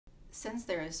Since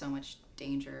there is so much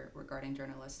danger regarding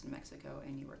journalists in Mexico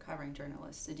and you were covering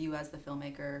journalists, did you as the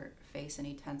filmmaker face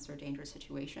any tense or dangerous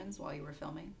situations while you were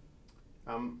filming?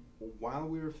 While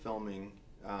we were filming,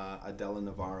 Adela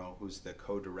Navarro, who's the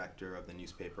co-director of the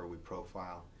newspaper we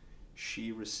profile,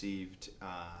 she received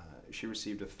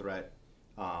a threat.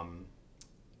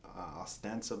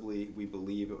 Ostensibly, we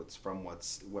believe it was from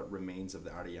what remains of the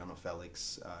Arellano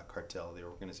Felix cartel, the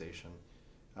organization,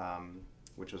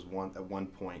 which was at one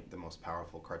point the most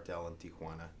powerful cartel in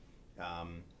Tijuana,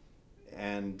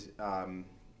 and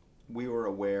we were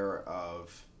aware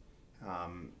of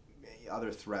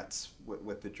other threats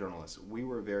with the journalists. We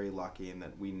were very lucky in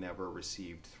that we never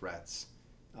received threats.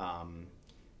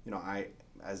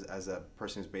 As a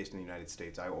person who's based in the United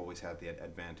States, I always had the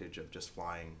advantage of just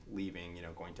flying, leaving,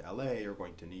 going to LA or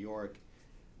going to New York,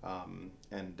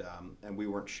 and we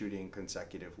weren't shooting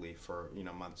consecutively for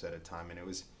months at a time. And it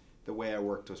was the way I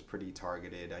worked was pretty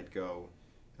targeted. I'd go,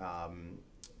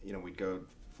 we'd go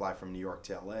fly from New York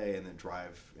to LA and then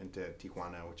drive into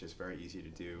Tijuana, which is very easy to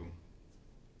do,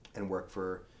 and work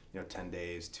for 10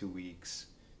 days, 2 weeks.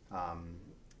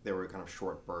 There were kind of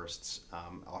short bursts.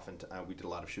 Often we did a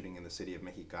lot of shooting in the city of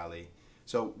Mexicali.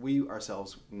 So we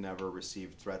ourselves never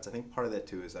received threats. I think part of that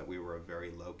too is that we were a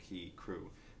very low-key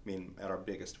crew. I mean, at our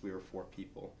biggest, we were 4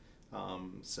 people.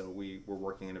 So we were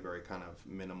working in a very kind of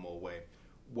minimal way.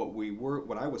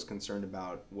 What I was concerned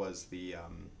about was the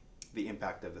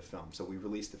impact of the film. So we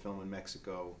released the film in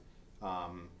Mexico.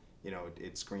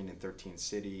 It screened in 13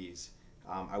 cities.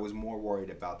 I was more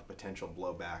worried about the potential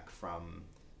blowback from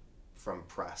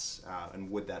press,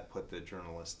 and would that put the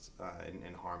journalists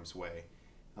in harm's way?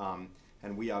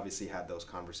 And we obviously had those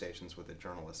conversations with the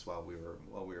journalists while we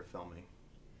were filming.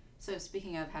 So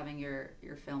speaking of having your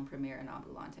film premiere in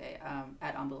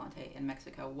at Ambulante in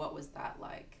Mexico, what was that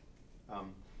like?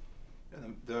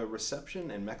 The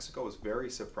reception in Mexico was very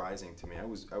surprising to me. I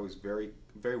was very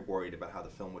very worried about how the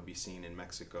film would be seen in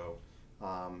Mexico.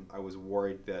 I was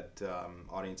worried that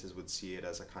audiences would see it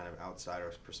as a kind of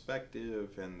outsider's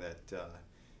perspective, and that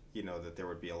that there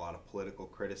would be a lot of political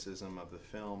criticism of the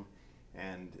film.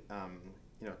 And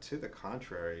to the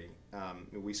contrary,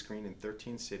 we screened in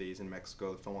 13 cities in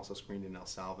Mexico. The film also screened in El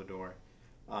Salvador.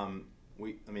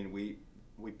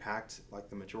 We packed like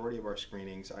the majority of our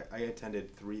screenings. I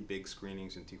attended 3 big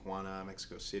screenings in Tijuana,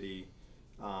 Mexico City.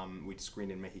 We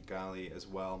screened in Mexicali as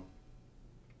well,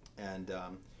 and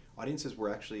audiences were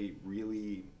actually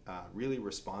really, really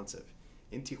responsive.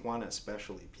 In Tijuana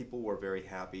especially, people were very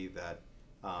happy that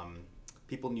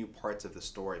people knew parts of the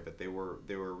story, but they were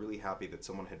really happy that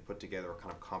someone had put together a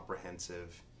kind of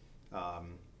comprehensive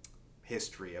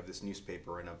history of this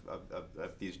newspaper and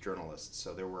of these journalists.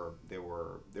 So they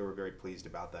were very pleased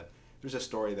about that. There's a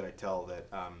story that I tell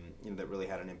that that really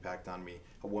had an impact on me.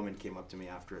 A woman came up to me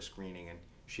after a screening, and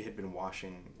she had been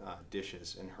washing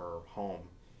dishes in her home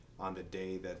on the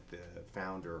day that the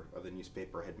founder of the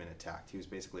newspaper had been attacked. He was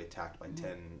basically attacked by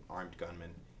 10 armed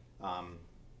gunmen.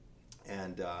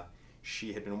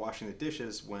 She had been washing the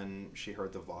dishes when she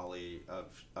heard the volley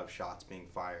of shots being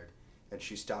fired. And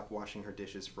she stopped washing her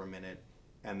dishes for a minute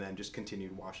and then just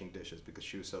continued washing dishes because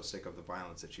she was so sick of the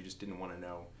violence that she just didn't want to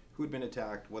know who had been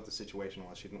attacked, what the situation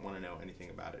was. She didn't want to know anything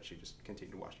about it. She just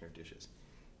continued washing her dishes.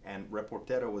 And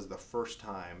Reportero was the first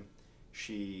time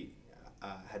she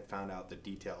had found out the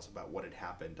details about what had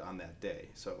happened on that day.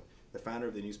 So the founder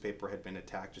of the newspaper had been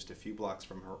attacked just a few blocks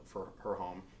from her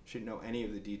home. She didn't know any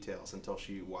of the details until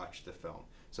she watched the film.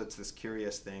 So it's this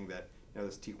curious thing that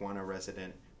this Tijuana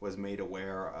resident was made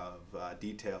aware of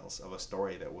details of a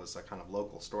story that was a kind of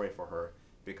local story for her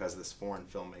because this foreign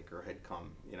filmmaker had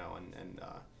come, and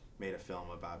made a film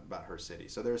about her city.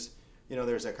 So there's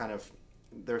a kind of,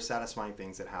 there's satisfying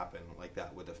things that happen like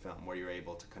that with a film where you're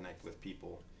able to connect with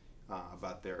people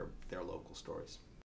about their local stories.